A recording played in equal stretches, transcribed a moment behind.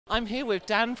I'm here with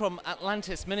Dan from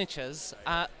Atlantis Miniatures,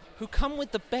 who come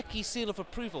with the Becky seal of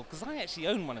approval, because I actually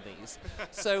own one of these.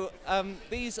 So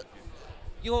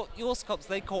your sculpts,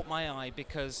 they caught my eye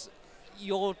because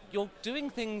you're doing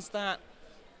things that,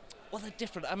 well, they're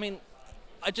different. I mean,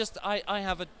 I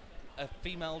have a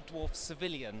female dwarf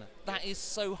civilian. That is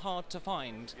so hard to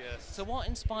find. Yes. So what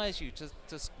inspires you to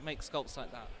make sculpts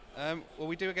like that? Well,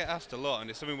 we do get asked a lot, and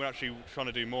it's something we're actually trying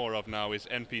to do more of now, is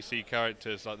NPC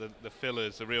characters, like the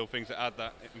fillers, the real things that add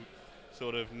that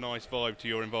sort of nice vibe to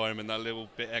your environment, that little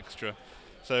bit extra.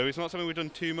 So it's not something we've done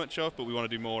too much of, but we want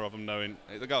to do more of them, knowing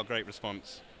they got a great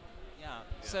response. Yeah.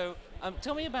 So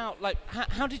tell me about, like,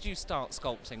 how did you start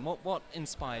sculpting? What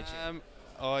inspired you?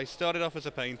 I started off as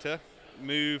a painter,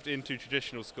 moved into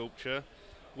traditional sculpture,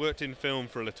 worked in film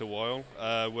for a little while,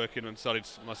 started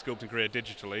my sculpting career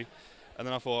digitally. And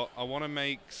then I thought, I want to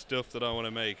make stuff that I want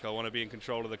to make. I want to be in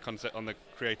control of the concept on the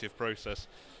creative process.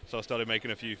 So I started making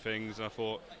a few things, and I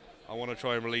thought, I want to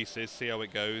try and release this, see how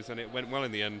it goes, and it went well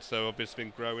in the end. So I've just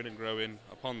been growing and growing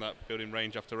upon that, building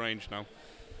range after range now.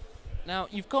 Now,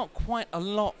 you've got quite a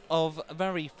lot of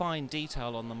very fine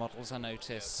detail on the models, I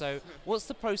noticed. Yes. So what's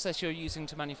the process you're using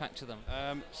to manufacture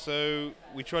them? So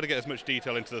we try to get as much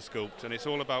detail into the sculpt, and it's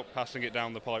all about passing it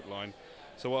down the pipeline.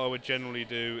 So what I would generally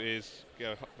do is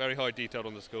go very high detailed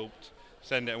on the sculpt,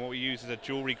 send it, and what we use is a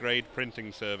jewellery grade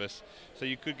printing service. So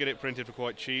you could get it printed for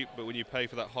quite cheap, but when you pay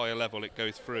for that higher level, it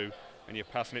goes through, and you're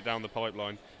passing it down the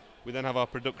pipeline. We then have our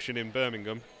production in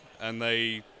Birmingham, and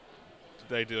they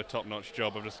do a top-notch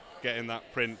job of just getting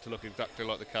that print to look exactly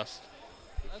like the cast.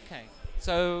 Okay.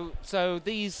 So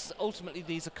these ultimately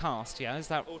are cast, yeah? Is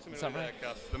that Ultimately, right?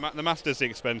 they're cast. The master's the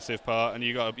expensive part, and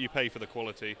you pay for the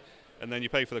quality, and then you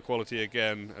pay for the quality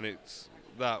again, and it's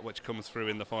that which comes through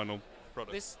in the final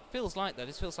product. This feels like that.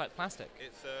 This feels like plastic.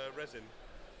 It's resin.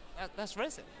 That's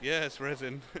resin. Yeah, it's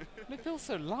resin. It feels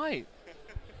so light.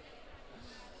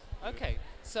 Okay,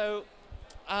 so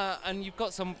and you've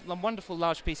got some wonderful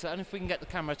large pieces. And if we can get the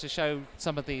camera to show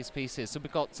some of these pieces, so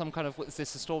we've got some kind of, what is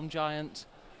this, a storm giant?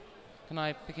 Can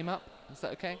I pick him up? Is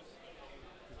that okay?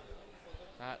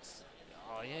 That's.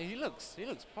 Oh yeah, he looks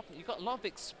proper. You've got a lot of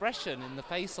expression in the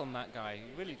face on that guy. You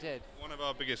really did. One of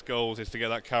our biggest goals is to get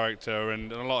that character,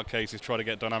 and in a lot of cases try to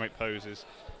get dynamic poses.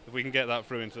 If we can get that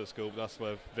through into the sculpt, that's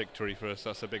where victory for us.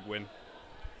 That's a big win.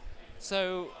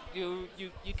 So you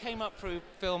came up through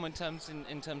film in terms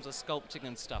of sculpting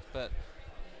and stuff, but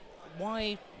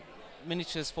why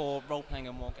miniatures for role playing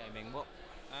and wargaming? What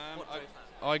drove that?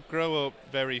 I grew up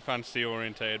very fantasy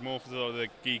orientated, more for sort of the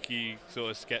geeky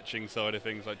sort of sketching side of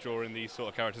things, like drawing these sort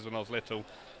of characters when I was little,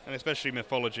 and especially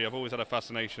mythology. I've always had a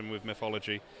fascination with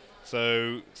mythology,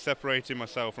 so separating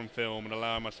myself from film and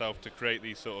allowing myself to create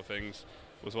these sort of things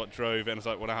was what drove it. And it's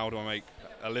like, well, how do I make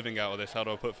a living out of this? How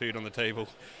do I put food on the table?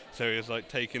 So it was like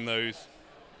taking those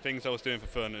things I was doing for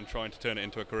fun and trying to turn it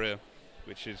into a career,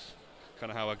 which is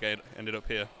kind of how I ended up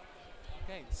here.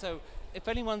 Okay, so if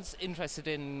anyone's interested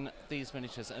in these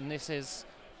miniatures, and this is,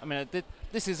 I mean,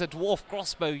 this is a dwarf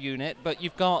crossbow unit, but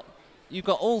you've got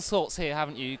all sorts here,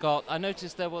 haven't you? I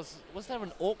noticed was there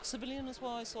an orc civilian as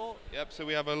well, I saw? Yep, so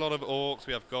we have a lot of orcs,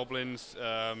 we have goblins,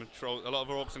 trolls, a lot of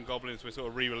orcs and goblins we're sort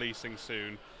of re-releasing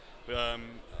soon. We've got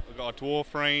our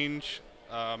dwarf range,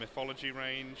 mythology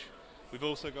range. We've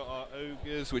also got our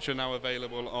ogres, which are now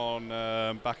available on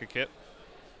backer kit.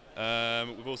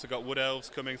 We've also got wood elves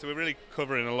coming, so we're really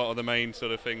covering a lot of the main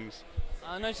sort of things.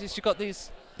 I noticed you've got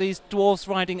these dwarves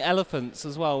riding elephants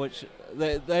as well, which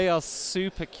they are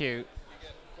super cute. We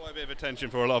get quite a bit of attention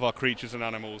for a lot of our creatures and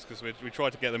animals, because we try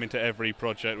to get them into every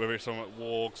project, whether it's from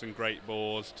wargs and great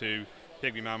boars to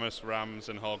pygmy mammoths, rams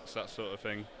and hogs, that sort of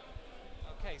thing.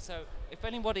 Okay, so if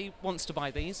anybody wants to buy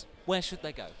these, where should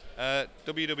they go?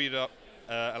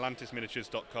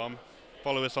 www.atlantisminiatures.com.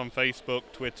 Follow us on Facebook,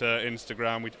 Twitter,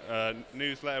 Instagram.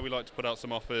 Newsletter, we like to put out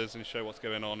some offers and show what's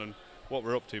going on and what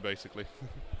we're up to, basically.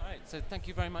 All right, so thank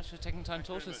you very much for taking time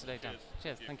to talk to us today, Dan.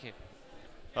 Cheers, thank you.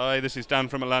 Hi, this is Dan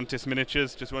from Atlantis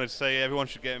Miniatures. Just wanted to say everyone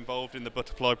should get involved in the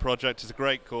Butterfly project. It's a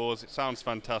great cause. It sounds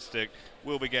fantastic.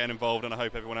 We'll be getting involved, and I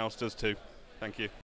hope everyone else does too. Thank you.